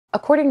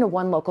According to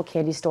one local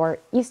candy store,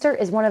 Easter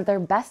is one of their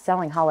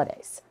best-selling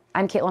holidays.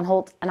 I'm Caitlin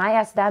Holt, and I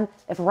asked them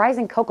if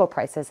rising cocoa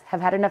prices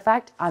have had an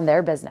effect on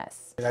their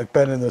business. I've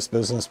been in this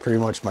business pretty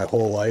much my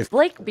whole life.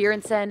 Blake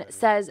Beerntsen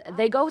says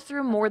they go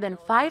through more than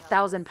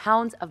 5,000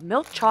 pounds of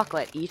milk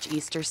chocolate each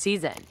Easter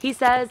season. He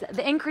says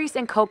the increase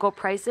in cocoa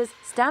prices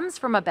stems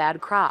from a bad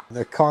crop.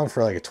 They're calling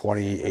for like a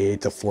 28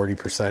 to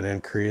 40%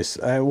 increase.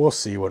 We'll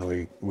see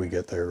when we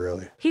get there,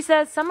 really. He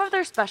says some of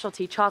their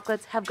specialty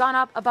chocolates have gone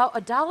up about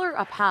 $1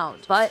 a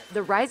pound, but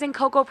the rising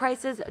cocoa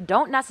prices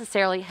don't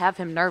necessarily have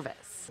him nervous.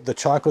 The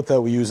chocolate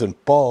that we use in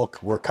bulk,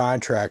 we're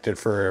contracted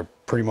for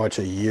pretty much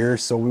a year,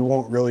 so we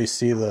won't really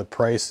see the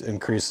price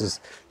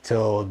increases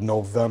till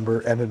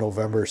November, end of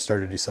November,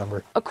 start of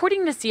December.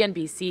 According to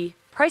CNBC,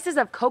 prices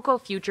of cocoa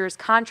futures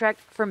contract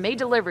for May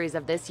deliveries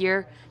of this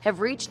year have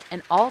reached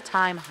an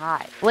all-time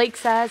high. Blake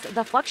says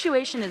the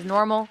fluctuation is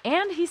normal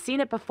and he's seen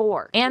it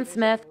before. Ann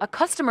Smith, a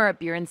customer at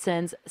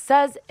Beerntsen's,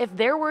 says if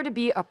there were to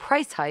be a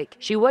price hike,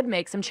 she would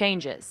make some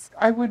changes.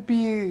 I would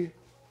be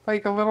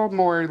like a little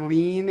more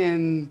lean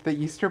in the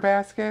Easter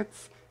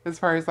baskets as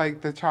far as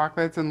like the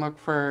chocolates, and look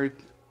for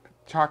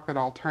chocolate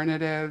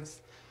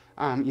alternatives,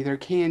 either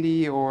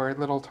candy or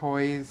little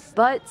toys.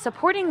 But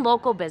supporting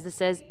local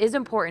businesses is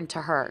important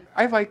to her.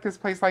 I like this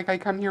place. Like, I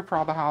come here for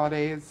all the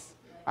holidays.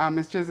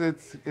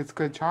 It's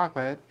good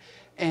chocolate,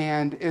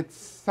 and it's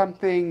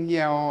something, you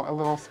know, a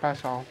little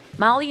special.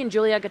 Molly and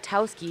Julia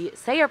Gutowski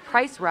say a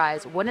price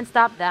rise wouldn't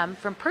stop them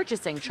from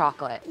purchasing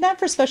chocolate. Not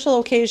for special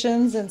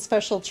occasions and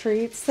special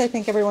treats. I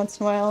think every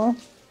once in a while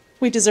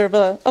we deserve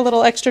a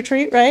little extra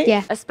treat, right?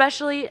 Yeah.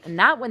 Especially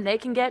not when they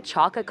can get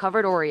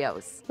chocolate-covered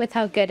Oreos. With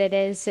how good it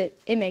is, it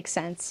makes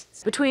sense.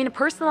 Between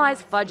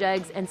personalized fudge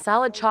eggs and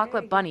solid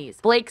chocolate bunnies,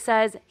 Blake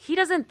says he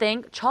doesn't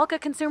think chocolate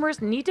consumers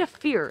need to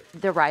fear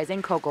the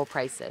rising cocoa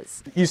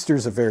prices.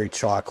 Easter's a very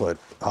chocolate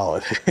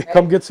holiday.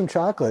 Come get some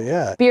chocolate,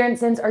 yeah.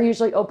 Beerntsen's are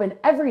usually open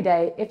every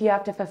day if you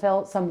have to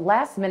fulfill some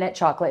last-minute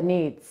chocolate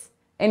needs.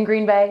 In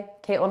Green Bay,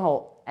 Caitlin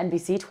Holt,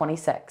 NBC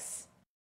 26.